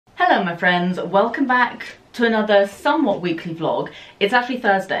Hello my friends, welcome back to another somewhat weekly vlog. It's actually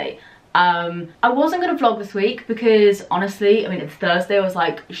Thursday. I wasn't going to vlog this week because honestly, I mean it's Thursday, I was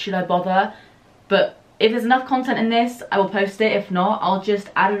like, should I bother? But if there's enough content in this, I will post it. If not, I'll just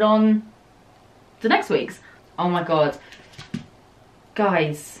add it on to next week's. Oh my god.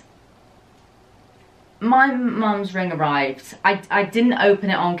 Guys, my mum's ring arrived. I didn't open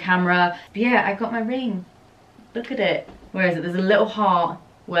it on camera. But yeah, I got my ring. Look at it. Where is it? There's a little heart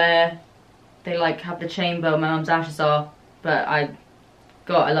where they like have the chamber where my mum's ashes are. But I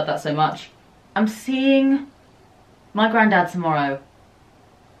love that so much. I'm seeing my granddad tomorrow.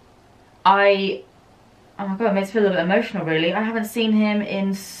 Oh my god, it makes me feel a little bit emotional really. I haven't seen him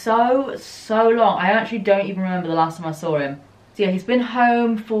in so long. I actually don't even remember the last time I saw him. So yeah, he's been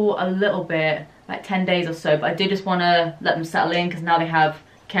home for a little bit, like 10 days or so, but I do just want to let them settle in because now they have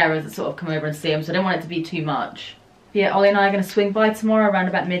carers that sort of come over and see him, so I don't want it to be too much. But yeah, Ollie and I are going to swing by tomorrow around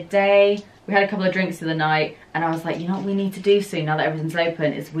about midday. We had a couple of drinks the other night and I was like, you know what we need to do soon now that everything's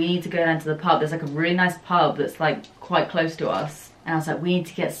open is we need to go down to the pub. There's like a really nice pub that's like quite close to us. And I was like, we need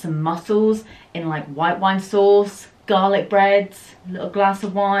to get some mussels in like white wine sauce, garlic bread, a little glass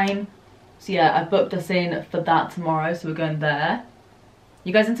of wine. So yeah, I booked us in for that tomorrow, so we're going there.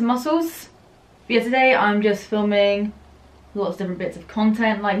 You guys into mussels? But yeah, today I'm just filming lots of different bits of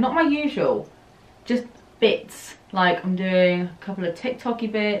content, like not my usual, just bits. Like I'm doing a couple of TikTok-y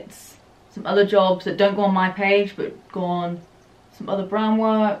bits, some other jobs that don't go on my page but go on some other brand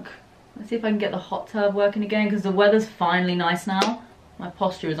work. Let's see if I can get the hot tub working again because the weather's finally nice now. My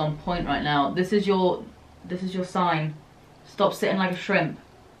posture is on point right now. This is your sign. Stop sitting like a shrimp.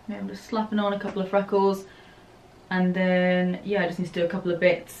 Yeah, I'm just slapping on a couple of freckles and then yeah, I just need to do a couple of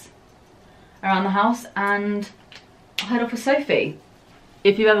bits around the house and I'll head off with Sophie.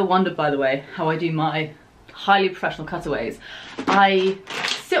 If you've ever wondered, by the way, how I do my highly professional cutaways, I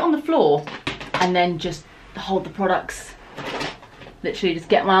sit on the floor and then just hold the products. Literally just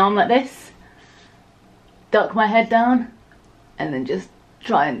get my arm like this, duck my head down, and then just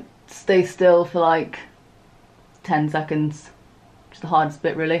try and stay still for like 10 seconds. Just the hardest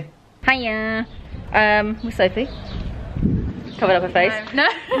bit really. Hiya! With Sophie. Covered up her face. No.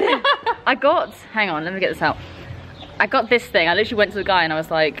 I got, hang on, let me get this out. I got this thing, I literally went to the guy and I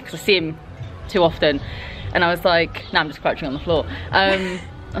was like, because I see him too often, and I was like, no, I'm just crouching on the floor. I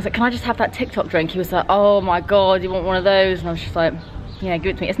was like, can I just have that TikTok drink? He was like, oh my god, you want one of those? And I was just like, yeah, give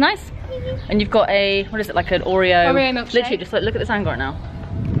it to me. It's nice. And you've got a, what is it, like an Oreo milkshake? Literally, just like, look at this angle right now.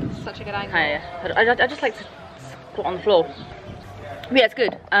 Such a good angle. I just like to squat on the floor. But yeah, it's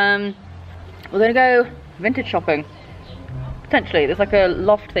good. We're gonna go vintage shopping. Potentially, there's like a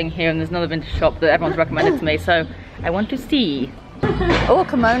loft thing here and there's another vintage shop that everyone's recommended to me, so I want to see. Oh, a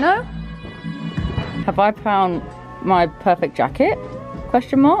kimono? Have I found my perfect jacket?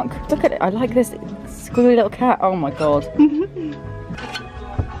 Question mark? Look at it, I like this squiggly little cat. Oh my god.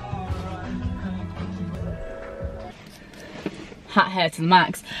 Hat hair to the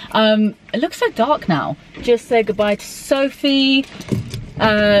max. It looks so dark now. Just say goodbye to Sophie. We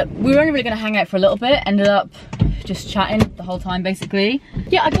were only really gonna hang out for a little bit, ended up just chatting the whole time basically.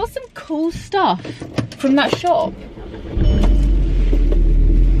 Yeah, I got some cool stuff from that shop.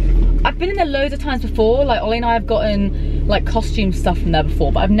 I've been in there loads of times before, like Ollie and I have gotten like costume stuff from there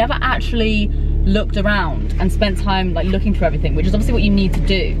before, but I've never actually looked around and spent time like looking through everything, which is obviously what you need to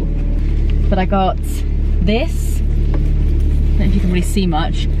do. But I got this, I don't know if you can really see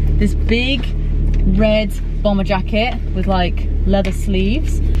much, this big red bomber jacket with like leather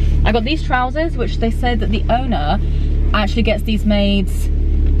sleeves. I got these trousers, which they said that the owner actually gets these made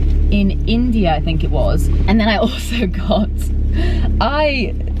in India, I think it was. And then I also got,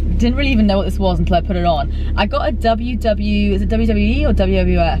 I didn't really even know what this was until I put it on. I got a is it WWE or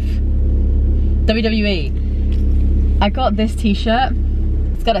WWF? WWE. I got this t-shirt.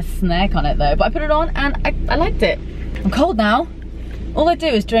 It's got a snake on it though, but I put it on and I liked it. I'm cold now. All I do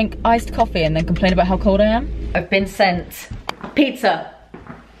is drink iced coffee and then complain about how cold I am. I've been sent pizza.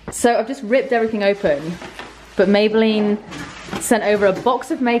 So I've just ripped everything open, but Maybelline sent over a box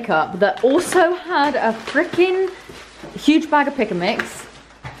of makeup that also had a freaking huge bag of pick and mix.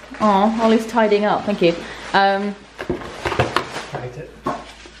 Oh, Ollie's tidying up, thank you. I hate it.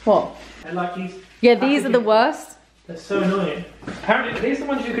 What? I like these. Yeah, these are the worst. They're so annoying. Apparently, are these the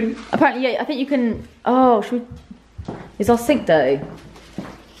ones you can... Apparently, yeah, I think you can... Oh, should we... Is our sink dirty?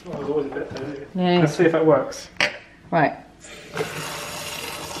 Oh, there's always a bit there. Yeah. Let's see if that works. Right.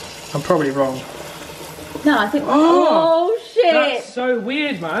 I'm probably wrong. No, I think... Oh, shit! That's so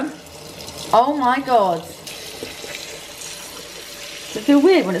weird, man. Oh my god. Does it feel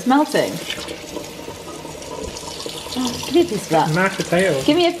weird when it's melting? Give me a piece of that. Mashed potato.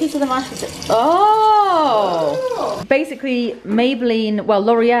 Give me a piece of the mashed potato. Oh! Basically, Maybelline, well,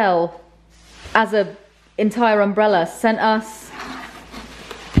 L'Oreal, as a entire umbrella, sent us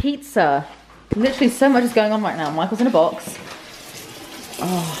pizza. Literally so much is going on right now. Michael's in a box.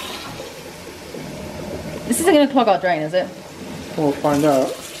 Oh. This isn't going to clog our drain, is it? We'll find out.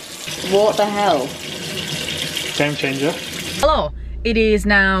 What the hell? Game changer. Hello. It is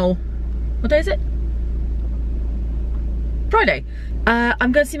now... What day is it? Friday.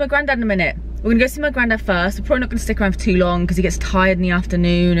 I'm going to see my granddad in a minute. We're going to go see my granddad first. We're probably not going to stick around for too long because he gets tired in the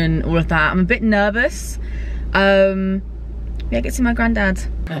afternoon and all of that. I'm a bit nervous. Yeah, get to see my granddad.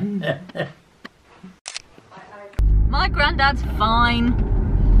 My granddad's fine.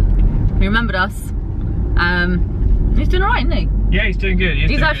 He remembered us. He's doing alright, isn't he? Yeah, he's doing good.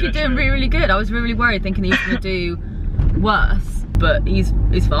 He's actually doing really good. I was really worried thinking he was going to do worse, but he's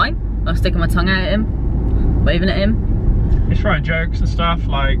fine. I was sticking my tongue out at him, waving at him. He's throwing jokes and stuff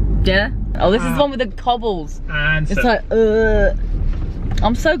like... Yeah. Oh, this is the one with the cobbles. And it's like,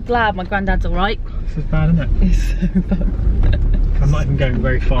 I'm so glad my granddad's alright. This is bad, isn't it? It's so bad. I'm not even going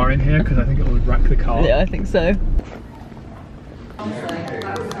very far in here because I think it would wreck the car. Yeah, I think so.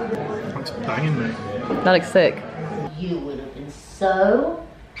 That's banging, mate. That looks sick. You would have been so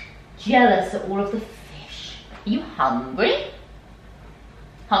jealous of all of the fish. Are you hungry?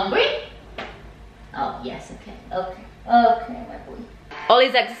 Hungry? Oh, yes, okay, okay, okay, my boy.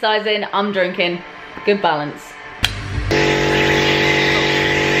 Ollie's exercising, I'm drinking. Good balance.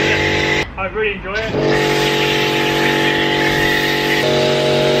 I really enjoy it.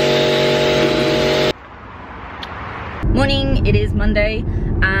 Morning, it is Monday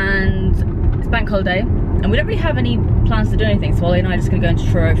and it's bank holiday and we don't really have any plans to do anything, so Ollie and I are just gonna go into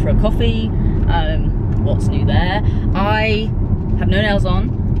Truro for a coffee. What's new there? I have no nails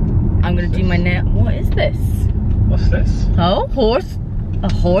on. I'm gonna do my nail. What is this? What's this? Oh, horse.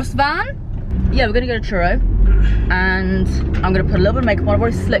 A horse van? Yeah, we're gonna go to Truro and I'm gonna put a little bit of makeup on. I've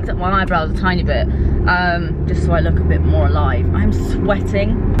already slicked up my eyebrows a tiny bit, just so I look a bit more alive. I'm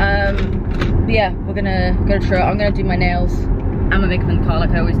sweating. But yeah, we're gonna go to Truro. I'm gonna do my nails and my makeup in the car like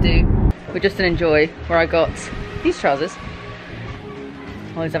I always do. But just to enjoy, where I got these trousers.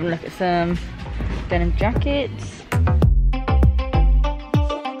 Always having a look at some denim jackets.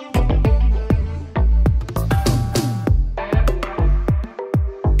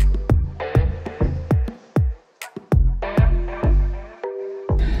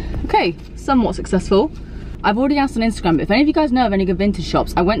 Okay, somewhat successful. I've already asked on Instagram, but if any of you guys know of any good vintage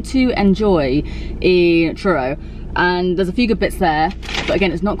shops, I went to Enjoy in Truro and there's a few good bits there, but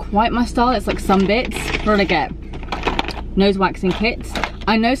again, it's not quite my style. It's like some bits. What did I get? Nose waxing kit.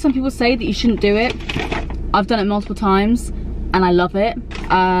 I know some people say that you shouldn't do it. I've done it multiple times and I love it.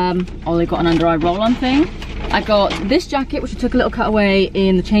 Ollie got an under eye roll-on thing. I got this jacket, which I took a little cutaway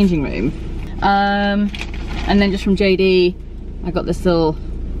in the changing room. And then just from JD, I got this little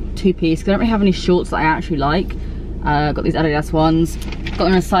two-piece, because I don't really have any shorts that I actually like. Got these Adidas ones. Got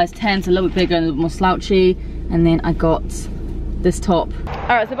them in a size 10, so a little bit bigger and a little more slouchy. And then I got this top.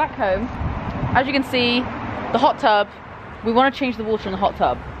 Alright, so back home, as you can see, the hot tub, we want to change the water in the hot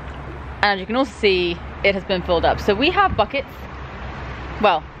tub. And as you can also see, it has been filled up. So we have buckets,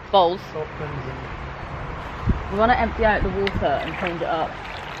 well, bowls. We want to empty out the water and change it up.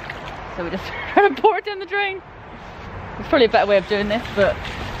 So we're just trying to pour it down the drain. There's probably a better way of doing this, but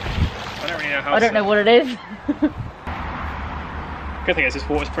I don't really know how. I don't know what it is. Good thing is this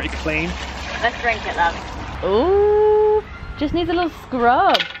water's pretty clean. Let's drink it, love. Ooh, just needs a little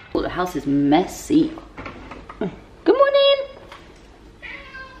scrub. Oh, the house is messy. Good morning.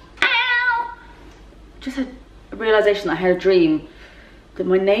 Ow. Just had a realization that I had a dream that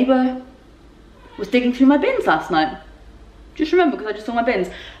my neighbour was digging through my bins last night. Just remember, because I just saw my bins.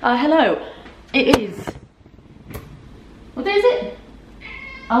 Hello. It is. What day is it?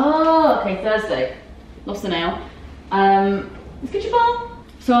 Oh, okay, Thursday. Lost the nail. Let's get your ball.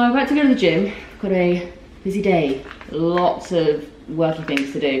 So I'm about to go to the gym. Got a busy day. Lots of worky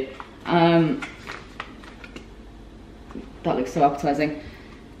things to do. That looks so appetizing.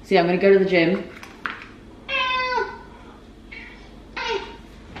 So yeah, I'm gonna go to the gym.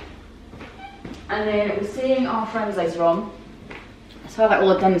 And then we're seeing our friends later on. So like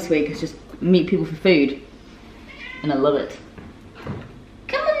all I've done this week is just meet people for food. And I love it.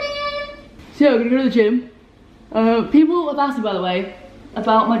 Come on in. So yeah, we're gonna go to the gym. People have asked me, by the way,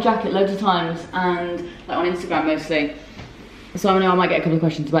 about my jacket loads of times, and like on Instagram mostly. So I know I might get a couple of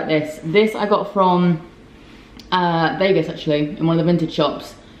questions about this. This I got from Vegas actually, in one of the vintage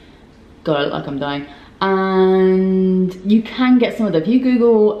shops. God, I look like I'm dying. And you can get some of them. If you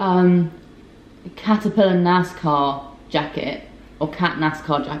Google Caterpillar NASCAR jacket or cat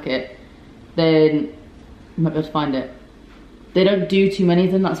NASCAR jacket, then you might be able to find it. They don't do too many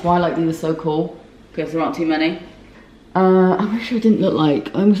of them, that's why like these are so cool, because there aren't too many. I wish I didn't look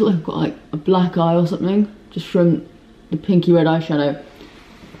like, I almost look like I've got like a black eye or something, just from the pinky red eyeshadow.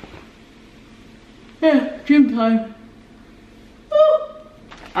 Yeah, gym time.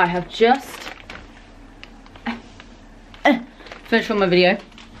 I have just finished on my video.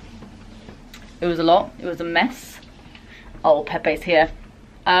 It was a lot, it was a mess. Oh, Pepe's here.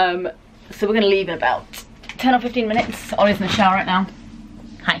 So we're gonna leave in about 10 or 15 minutes. Ollie's in the shower right now.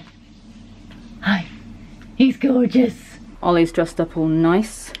 Hi. Hi. He's gorgeous. Ollie's dressed up all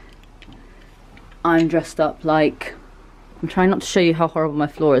nice. I'm dressed up like, I'm trying not to show you how horrible my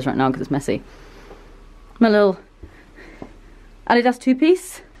floor is right now because it's messy. My little Adidas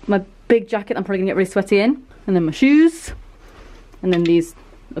two-piece, my big jacket I'm probably gonna get really sweaty in, and then my shoes, and then these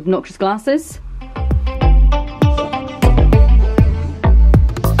obnoxious glasses.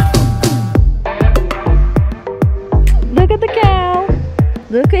 Look at the cow.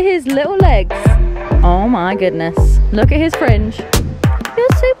 Look at his little legs. Oh my goodness. Look at his fringe. You're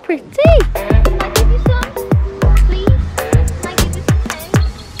so pretty. Can I give you some? Please? Can I give you some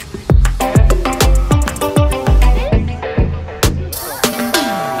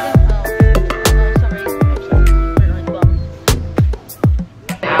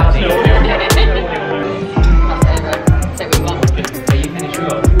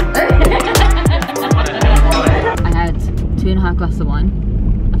I had 2.5 glasses of wine.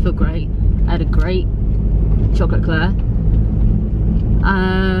 I feel great. I had a great chocolate eclair. Do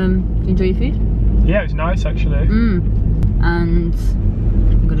you enjoy your food? Yeah, it was nice actually. And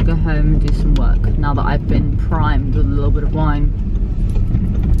I'm gonna go home and do some work now that I've been primed with a little bit of wine.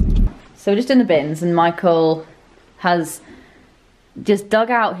 So we're just in the bins and Michael has just dug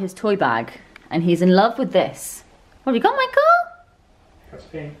out his toy bag and he's in love with this. What have you got, Michael? That's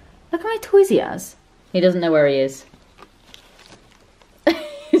pink. Look how many toys he has. He doesn't know where he is.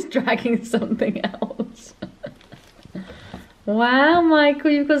 He's dragging something else. Wow,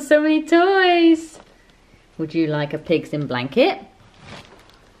 Michael, you've got so many toys. Would you like a pigs in blanket?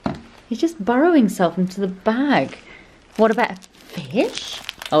 He's just burrowing himself into the bag. What about a fish?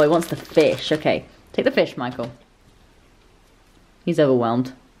 Oh, he wants the fish. Okay, take the fish, Michael. He's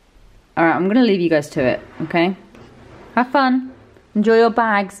overwhelmed. All right, I'm gonna leave you guys to it, okay? Have fun. Enjoy your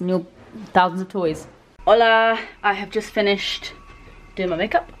bags and your thousands of toys. Hola, I have just finished doing my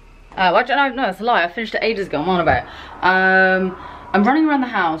makeup. Well, I don't know, no, that's a lie. I finished it ages ago. I'm on about. I'm running around the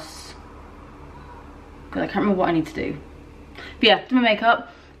house because I can't remember what I need to do. But yeah, do my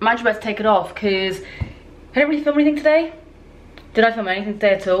makeup. I'm actually about to take it off because I didn't really film anything today. Did I film anything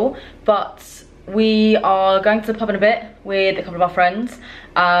today at all? But we are going to the pub in a bit with a couple of our friends.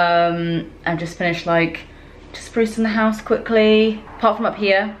 I've just finished like just sprucing the house quickly. Apart from up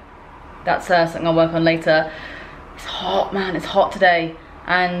here, that's something I'll work on later. It's hot, man. It's hot today.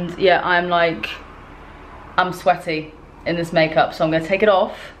 And yeah, I'm sweaty in this makeup, so I'm gonna take it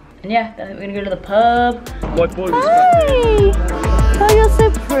off. And yeah, then we're gonna go to the pub. What boy was Hi! Oh, you're so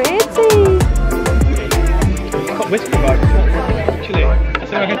pretty. I can't whisper about it. Actually, I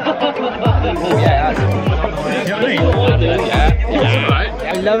think I can. Yeah,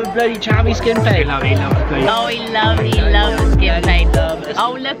 Yeah. I love a bloody chubby skin paint. Oh, he loves the skin paint.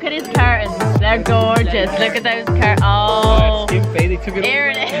 Oh, look at his curtains. They're gorgeous. Look at those curtains. Oh, Skin paint, they took it here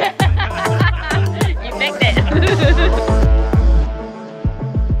it is. You picked it.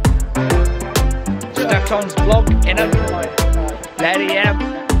 Steph Toms vlog in them. Lady in them.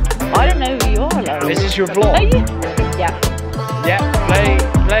 I don't know who you are, Larry. This is your vlog. Are you? Yeah. Yeah,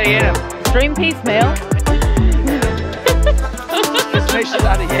 lady in them. Stream piecemeal. This makes it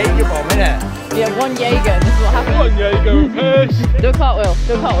out of Jaeger bomb, innit? Yeah, one Jaeger. This is what happened. One Jaeger first. Do a cartwheel.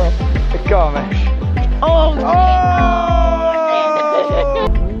 Do a cartwheel. Go on, Mesh. Oh! Oh!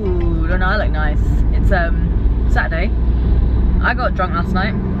 Ooh, don't know, I look nice. It's Saturday. I got drunk last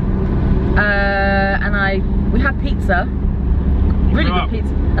night. And we had pizza. Really good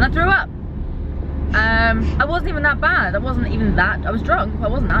pizza. And I threw up. I wasn't even that bad. I was drunk, but I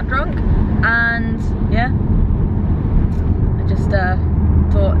wasn't that drunk. And yeah. I just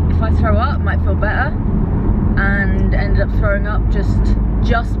thought if I throw up, I might feel better. And ended up throwing up just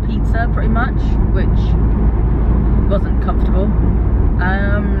pizza pretty much, which wasn't comfortable.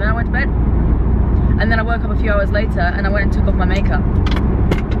 Then I went to bed. And then I woke up a few hours later and I went and took off my makeup.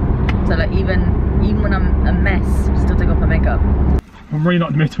 So like even when I'm a mess, I still take off my makeup. I'm really not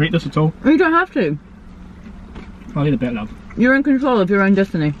in the mood to eat this at all. You don't have to. I'll eat a bit, love. You're in control of your own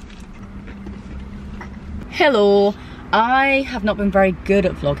destiny. Hello. I have not been very good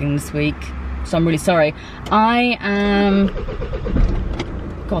at vlogging this week. so I'm really sorry. I am,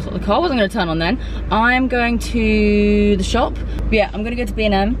 God, the car wasn't going to turn on then. I'm going to the shop. But yeah, I'm going to go to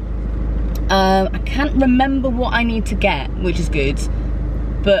B&M. I can't remember what I need to get, which is good.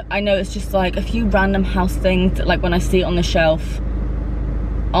 But I know it's just like a few random house things that, like, when I see it on the shelf,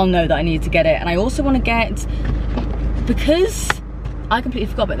 I'll know that I need to get it. And I also want to get, because I completely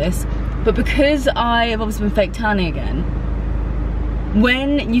forgot about this, but because I have obviously been fake tanning again,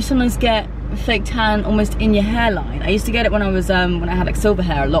 when you sometimes get fake tan almost in your hairline, I used to get it when I was when I had like silver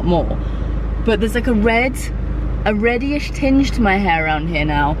hair a lot more, but there's like a reddish tinge to my hair around here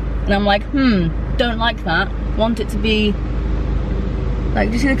now, and I'm like, don't like that. Want it to be like,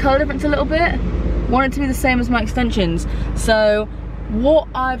 do you see the colour difference a little bit? Want it to be the same as my extensions. So what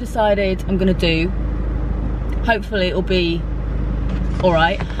I've decided I'm gonna do, hopefully it'll be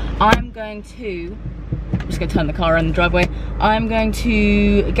alright, I'm just gonna turn the car around the driveway. I'm going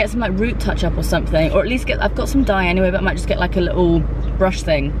to get some like root touch up or something, or at least I've got some dye anyway, but I might just get like a little brush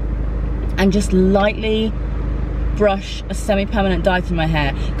thing and just lightly brush a semi-permanent dye through my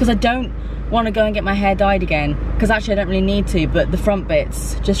hair, because I don't want to go and get my hair dyed again, because actually I don't really need to, but the front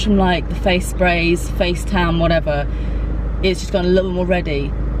bits, just from like the face sprays, face tan, whatever, it's just gotten a little more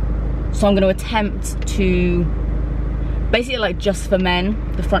ready. So I'm going to attempt to basically like just for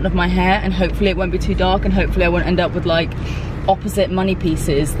men, the front of my hair, and hopefully it won't be too dark, and hopefully I won't end up with like opposite money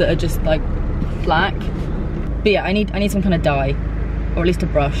pieces that are just like black. But yeah, I need some kind of dye, or at least a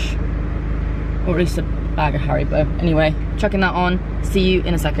brush, or at least a bag of Haribo. Anyway, chucking that on, see you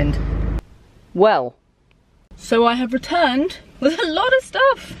in a second. Well, so I have returned with a lot of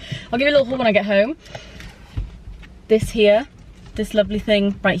stuff. I'll give you a little haul when I get home. This here, this lovely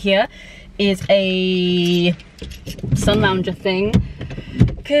thing right here, is a sun lounger thing,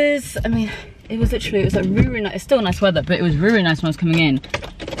 because I mean it was like really nice. It's still nice weather, but it was really nice when I was coming in,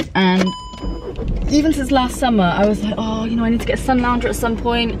 and even since last summer I was like, oh, you know, I need to get a sun lounger at some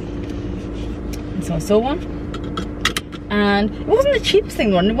point, and so I saw one, and it wasn't the cheapest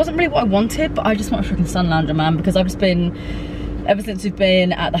thing, it wasn't really what I wanted, but I just want a freaking sun lounger, man, because I've just been, ever since we've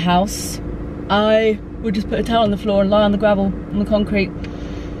been at the house, I would just put a towel on the floor and lie on the gravel, on the concrete,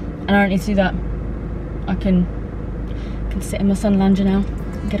 and I don't need to do that. I can sit in my sun lounger now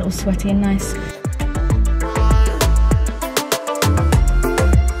and get it all sweaty and nice.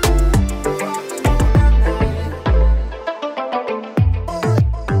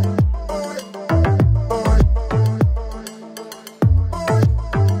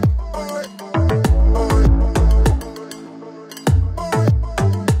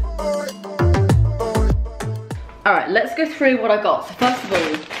 Alright, let's go through what I got. So first of all,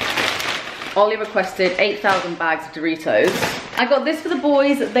 Ollie requested 8,000 bags of Doritos. I got this for the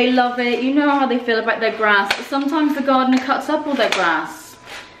boys, they love it. You know how they feel about their grass. Sometimes the gardener cuts up all their grass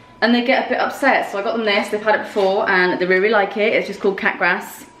and they get a bit upset. So I got them this, they've had it before and they really like it. It's just called cat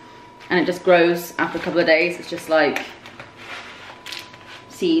grass and it just grows after a couple of days. It's just like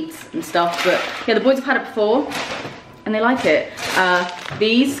seeds and stuff. But yeah, the boys have had it before and they like it.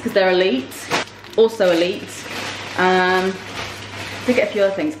 These, because they're elite, also elite. To get a few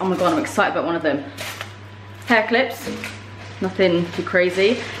other things. Oh my god, I'm excited about one of them. Hair clips, nothing too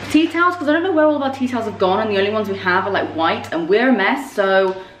crazy. Tea towels, because I don't know where all of our tea towels have gone, and the only ones we have are like white, and we're a mess,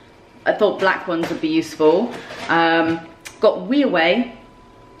 so I thought black ones would be useful. Got wee away,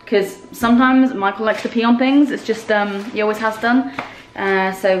 because sometimes Michael likes to pee on things. It's just, he always has done.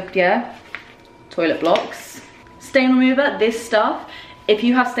 So yeah, toilet blocks. Stain remover, this stuff. If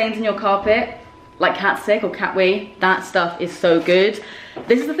you have stains in your carpet, like cat sick or cat wee, that stuff is so good.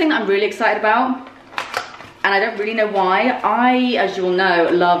 This is the thing that I'm really excited about, and I don't really know why. I, as you all know,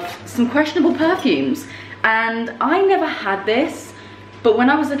 love some questionable perfumes, and I never had this, but when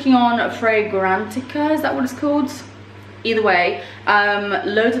I was looking on Fragrantica, is that what it's called? Either way,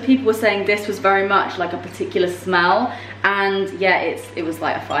 loads of people were saying this was very much like a particular smell, and yeah, it was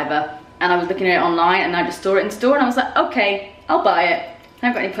like a $5, and I was looking at it online, and I just saw it in store, and I was like, okay, I'll buy it. I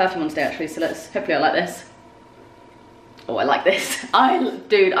haven't got any perfume on today actually, so hopefully I like this. Oh, I like this.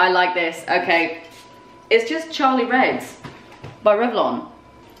 Dude, I like this. Okay. It's just Charlie Reds by Revlon.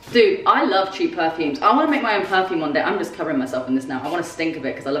 Dude, I love cheap perfumes. I want to make my own perfume one day. I'm just covering myself in this now. I want to stink of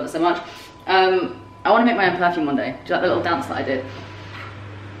it because I love it so much. I want to make my own perfume one day. Do you like the little dance that I did?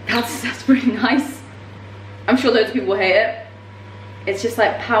 That's really nice. I'm sure loads of people will hate it. It's just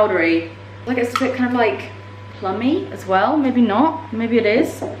like powdery. Like it's a bit kind of like plummy as well, maybe not, maybe it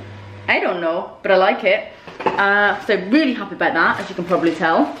is, I don't know, but I like it. So really happy about that, as you can probably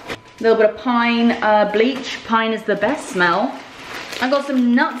tell. A little bit of pine bleach. Pine is the best smell. I got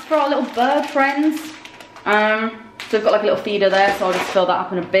some nuts for our little bird friends. So we've got like a little feeder there, so I'll just fill that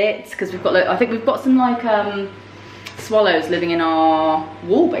up in a bit, because we've got like, I think we've got some like swallows living in our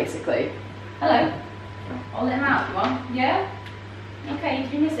wall basically. Hello. I'll let him out if you want. Yeah? Okay,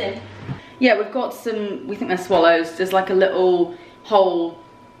 you miss him. Yeah, we've got some, we think they're swallows. There's like a little hole,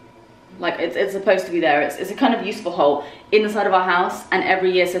 like it's supposed to be there. It's a kind of useful hole in the side of our house, and every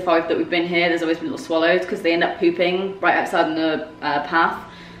year so far that we've been here, there's always been little swallows because they end up pooping right outside in the path.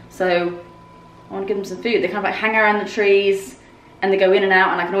 So I want to give them some food. They kind of like hang around the trees and they go in and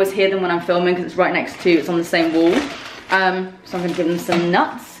out, and I can always hear them when I'm filming because it's right next to, it's on the same wall. So I'm going to give them some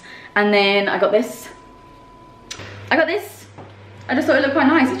nuts. And then I got this. I just thought it looked quite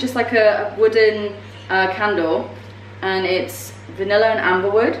nice. It's just like a wooden candle, and it's vanilla and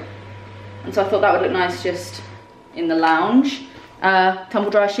amberwood. And so I thought that would look nice just in the lounge. Tumble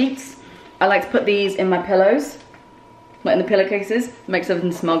dry sheets. I like to put these in my pillows, like in the pillowcases. It makes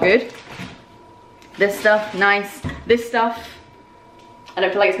everything smell good. This stuff, nice. This stuff, I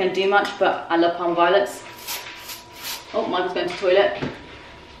don't feel like it's going to do much, but I love palm violets. Oh, Michael's going to the toilet.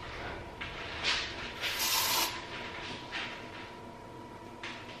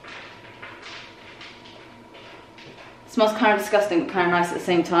 Smells kind of disgusting, but kind of nice at the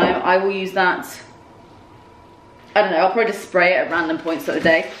same time. I will use that, I don't know, I'll probably just spray it at random points of the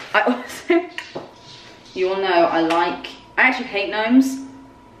day. I also, you all know I actually hate gnomes,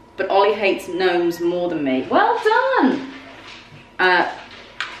 but Ollie hates gnomes more than me. Well done!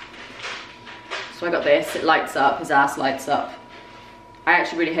 So I got this, it lights up, his ass lights up. I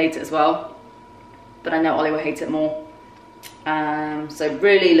actually really hate it as well, but I know Ollie will hate it more. So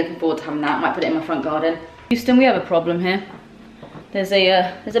really looking forward to having that. Might put it in my front garden. Houston, we have a problem here. There's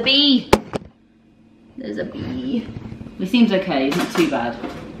a bee. There's a bee. He seems okay, he's not too bad,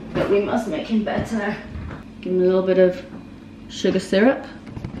 but we must make him better. Give him a little bit of sugar syrup.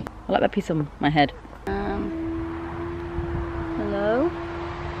 I like that piece on my head. Hello?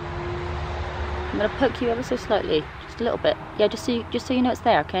 I'm gonna poke you ever so slightly, just a little bit. Yeah, just so you know it's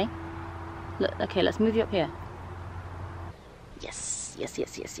there, okay? Look, okay, let's move you up here. Yes, yes,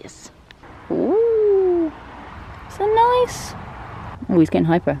 yes, yes, yes. Ooh, so nice. Oh, he's getting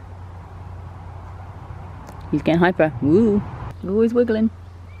hyper. He's getting hyper. Woo. Ooh, he's wiggling.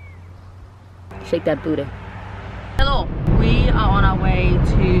 Shake that booty. Hello. We are on our way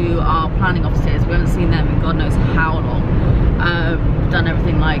to our planning offices. We haven't seen them in God knows how long. We've done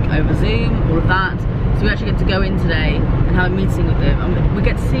everything like over Zoom, all of that. So we actually get to go in today and have a meeting with them. And we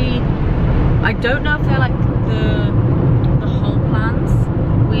get to see, I don't know if they're like the whole plans.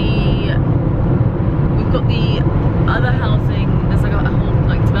 We've got the other housing, there's like a whole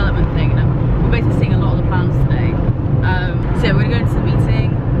like development thing, and we're basically seeing a lot of the plans today. So yeah, we're gonna go into the meeting.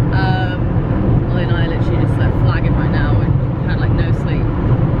 Ollie and I are literally just like flagging right now, and we've had like no sleep.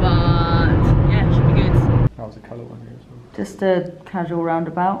 But yeah, it should be good. How's the colour one here as well? Just a casual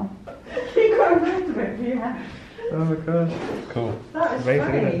roundabout. You got a roundabout for your house. Oh my god. Cool. That is amazing,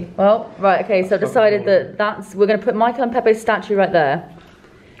 funny. isn't it? Well, right, okay, so I've decided that we're gonna put Michael and Pepe's statue right there.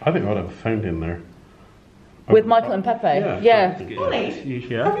 I think I'd have a phone in there. With Michael and Pepe? Yeah. Ollie,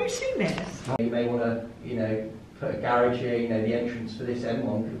 Yeah. have you seen this? You may want to, you know, put a garage here. You know, the entrance for this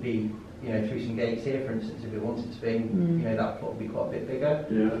M1 could be, you know, through some gates here, for instance, if it wanted to be. You know, that plot would be quite a bit bigger.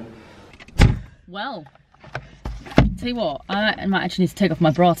 Yeah. Well, tell you what, I might actually need to take off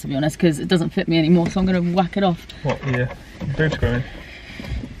my bra, to be honest, because it doesn't fit me anymore, so I'm going to whack it off. What? Yeah. Boobs growing?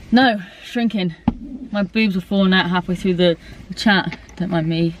 No, shrinking. My boobs were falling out halfway through the chat. Don't mind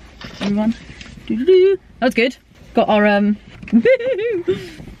me, everyone. Doo-doo-doo. That was good. Got our got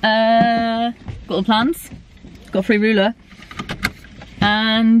the plans. Got a free ruler,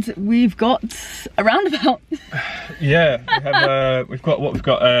 and we've got a roundabout. Yeah.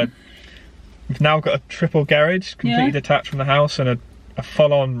 We've now got a triple garage, completely detached from the house, and a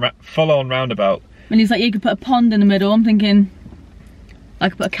full-on roundabout. And he's like, yeah, you could put a pond in the middle. I'm thinking I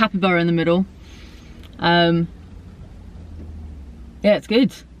could put a capybara in the middle. Yeah, it's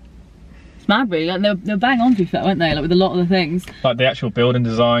good. It's mad, really. Like, they're bang on to that, weren't they? Like with a lot of the things. Like the actual building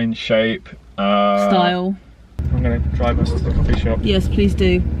design, shape, style. I'm gonna drive us to the coffee shop. Yes, please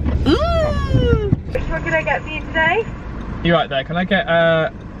do. Ooh! Which one can I get for you today? You right there? Can I get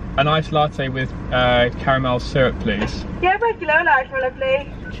a iced latte with caramel syrup, please? Yeah, regular or large, my lovely.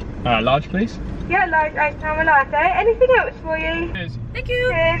 Large, please. Yeah, large iced caramel latte. Anything else for you? Cheers. Thank you.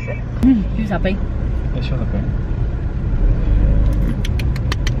 Cheers. Who's happy? Yeah, sure, okay.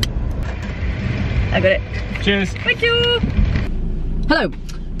 I got it. Cheers. Thank you. Hello.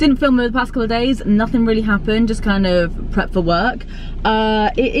 Didn't film over the past couple of days. Nothing really happened. Just kind of prep for work.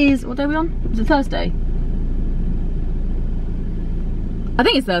 It is, what day are we on? Is it Thursday? I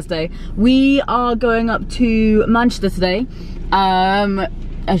think it's Thursday. We are going up to Manchester today.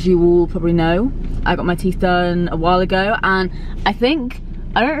 As you all probably know, I got my teeth done a while ago, and I don't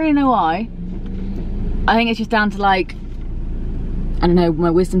really know why. I think it's just down to like, I don't know,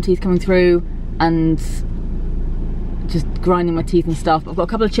 my wisdom teeth coming through and just grinding my teeth and stuff. I've got a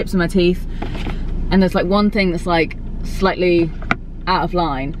couple of chips in my teeth, and there's like one thing that's like slightly out of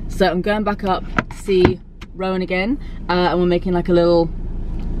line. So I'm going back up to see Rowan again, and we're making like a little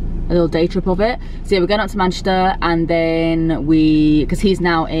day trip of it. So yeah, we're going up to Manchester, and then because he's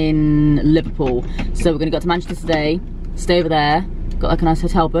now in Liverpool, so we're gonna go to Manchester today, stay over there, got like a nice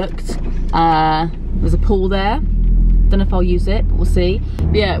hotel booked. There's a pool there, don't know if I'll use it, but we'll see.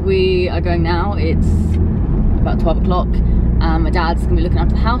 But yeah, we are going now. It's about 12 o'clock. My dad's gonna be looking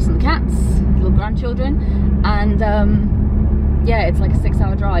after the house and the cats, little grandchildren, and yeah, it's like a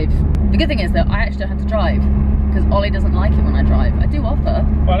 6-hour drive. The good thing is though, I actually don't have to drive, because Ollie doesn't like it when I drive. I do offer.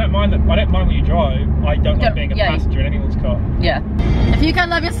 Well, I don't mind when you drive. I don't like being a passenger in anyone's car. Yeah. If you can't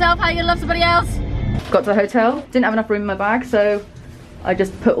love yourself, how are you gonna love somebody else? Got to the hotel, didn't have enough room in my bag, so I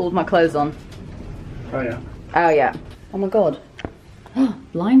just put all of my clothes on. Oh yeah. Oh yeah. Oh my god.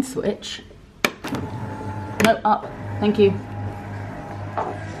 Line switch. No, up. Thank you.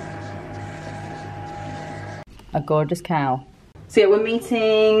 A gorgeous cow. So yeah, we're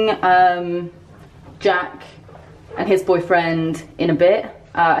meeting Jack and his boyfriend in a bit.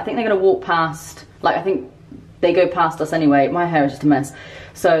 I think they're gonna walk past, like I think they go past us anyway. My hair is just a mess.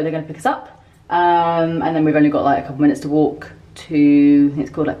 So they're gonna pick us up. And then we've only got like a couple minutes to walk to, I think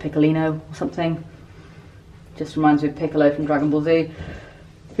it's called like Piccolino or something. Just reminds me of Piccolo from Dragon Ball Z.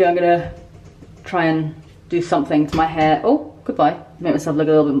 Yeah, I'm gonna try and do something to my hair. Oh, goodbye. Make myself look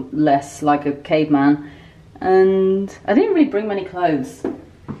a little bit less like a caveman. And I didn't really bring many clothes, so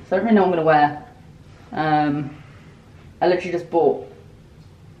I don't really know what I'm gonna wear. I literally just bought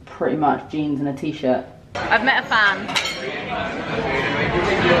pretty much jeans and a t-shirt. I've met a fan.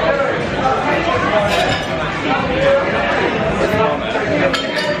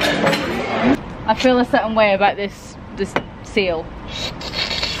 I feel a certain way about this seal.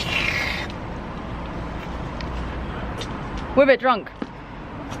 We're a bit drunk.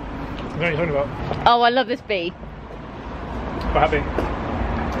 What are you talking about? Oh, I love this bee. What happened?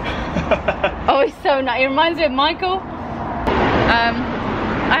 Oh, it's so nice. It reminds me of Michael.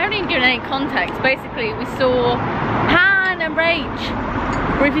 I haven't even given any context. Basically, we saw Han and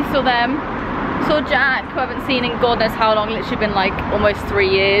Rach. Briefly saw them. Saw Jack, who I haven't seen in God knows how long. Literally been like almost 3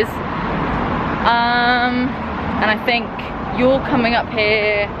 years. And I think you're coming up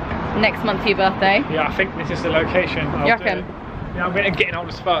here next month for your birthday. Yeah, I think this is the location. You reckon? Yeah, I'm getting old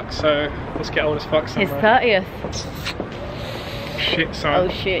as fuck, so let's get old as fuck somewhere. His 30th. Shit, son. Oh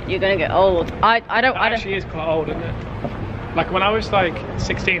shit, you're gonna get old. I don't. Actually is quite old, isn't it? Like when I was like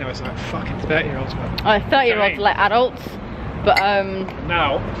 16, I was like fucking 30-year-olds, man. 30-year-olds like adults, but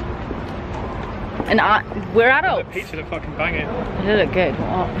now. And we're adults. The pizza look fucking banging. They look good.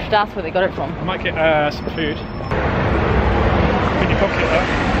 Well, I should ask where they got it from. I might get some food. In your pocket, though.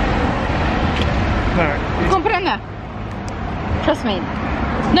 No. Come on, put it in there. Trust me.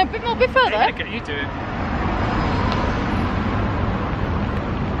 No, a bit further. I'm gonna get you to it.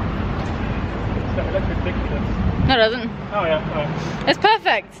 That looks ridiculous. No, it doesn't. Oh yeah. It's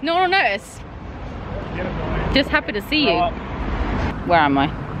perfect. No one will notice. Just happy to see you. Where am I?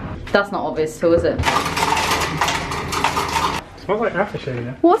 That's not obvious. Who is it? Smells like aftershave, you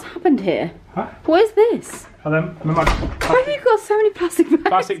know. What's happened here? Huh? What is this? And then Why have you got so many plastic bags?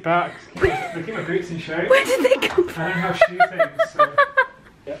 Plastic bags. They keep my boots in shape. Where did they come from? I don't have shoe things, so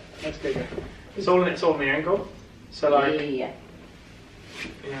yeah, let's go. It's all on the ankle. So like, Yeah.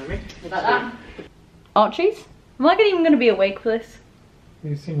 you know what I mean? Like that. Archie's? Am I even going to be awake for this?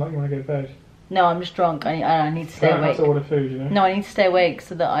 You seem like you want to go to bed. No, I'm just drunk. I need to stay I don't awake. have to order food, you know. No, I need to stay awake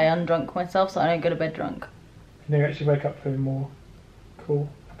so that I undrunk myself, so I don't go to bed drunk. And you actually wake up feeling more cool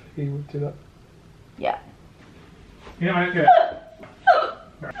after you would do that. Yeah. You know, I don't do it.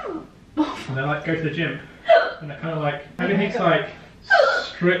 And then like go to the gym, and they're kind of like everything's like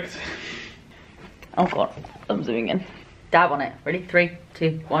strict. Oh god, I'm zooming in. Dab on it. Ready? 3,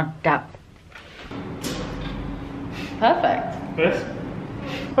 2, 1, dab. Perfect. This?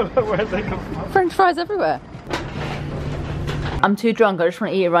 Where's they come from? French fries everywhere. I'm too drunk. I just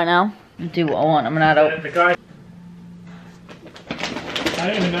want to eat it right now and do what I want. I'm an adult. The guy. I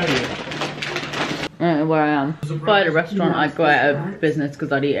don't even know you. I don't know where I am. If I had a restaurant, I'd go out of business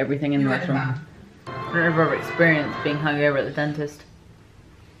because I'd eat everything in the restaurant. I don't ever experienced being hungover at the dentist.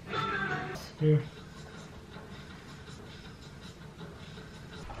 Yeah.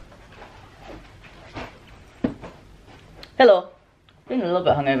 Hello. Feeling a little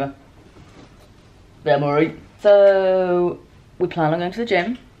bit hungover. But I'm alright. So we plan on going to the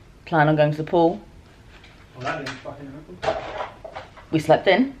gym, plan on going to the pool. Well, that didn't fucking happen. We slept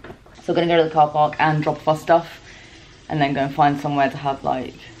in, so we're gonna go to the car park and drop off our stuff, and then go and find somewhere to have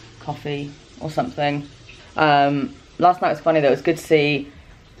like coffee or something. Last night was funny though. It was good to see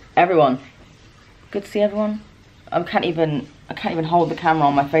everyone. Good to see everyone. I can't even hold the camera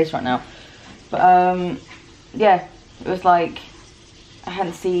on my face right now. But yeah, it was like I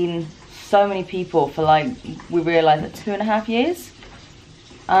hadn't seen so many people for like, we realised that 2.5 years.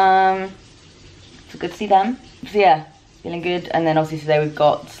 So good to see them. So yeah, feeling good. And then obviously today we've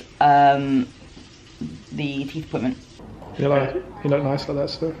got the teeth appointment. You look nice like that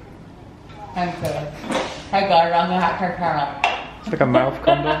stuff. Thanks, hey guys, I'm gonna hack her camera. It's like a mouth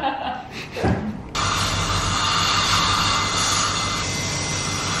condom.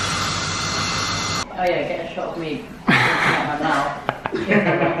 Oh yeah, get a shot of me. Now.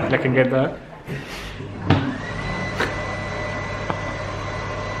 Looking good there.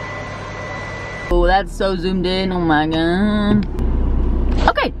 Oh, that's so zoomed in. Oh my god.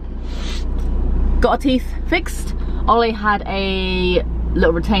 Okay. Got our teeth fixed. Ollie had a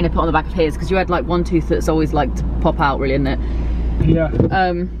little retainer put on the back of his because you had like one tooth that's always like to pop out, really, isn't it? Yeah.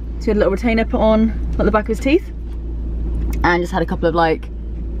 So he had a little retainer put on at the back of his teeth, and just had a couple of like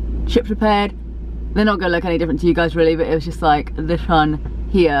chips repaired. They're not gonna look any different to you guys really, but it was just like this one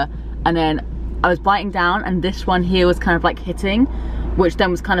here, and then I was biting down and this one here was kind of like hitting, which then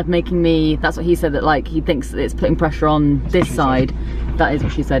was kind of making me, that's what he said, that like he thinks that it's putting pressure on this side. That is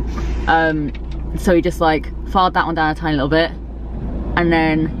what she said. So he just like filed that one down a tiny little bit, and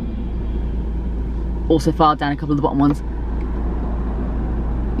then also filed down a couple of the bottom ones.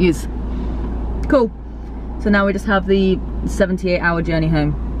 Yes. Cool. So now we just have the 78-hour journey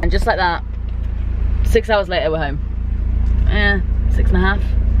home. And just like that, 6 hours later we're home.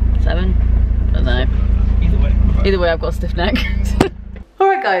 6.5, 7, I don't know. Either way I've got a stiff neck.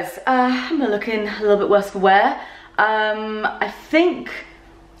 Alright guys, I'm looking a little bit worse for wear. I think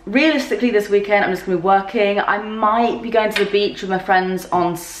realistically this weekend I'm just gonna be working. I might be going to the beach with my friends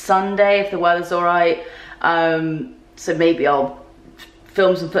on Sunday if the weather's alright. So maybe I'll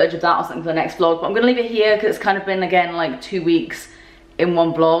film some footage of that or something for the next vlog. But I'm gonna leave it here because it's kind of been again like 2 weeks in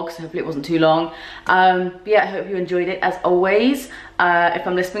one vlog, so hopefully it wasn't too long. But yeah, I hope you enjoyed it as always. If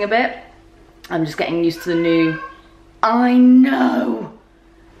I'm lisping a bit, I'm just getting used to the new, I know,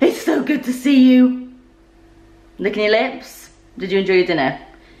 it's so good to see you. Licking your lips. Did you enjoy your dinner?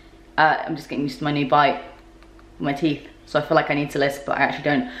 I'm just getting used to my new bite with my teeth, so I feel like I need to lisp, but I actually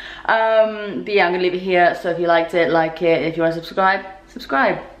don't. But yeah, I'm gonna leave it here. So if you liked it, like it. If you want to subscribe,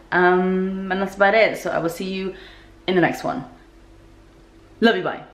 subscribe. And that's about it. So I will see you in the next one. Love you, bye.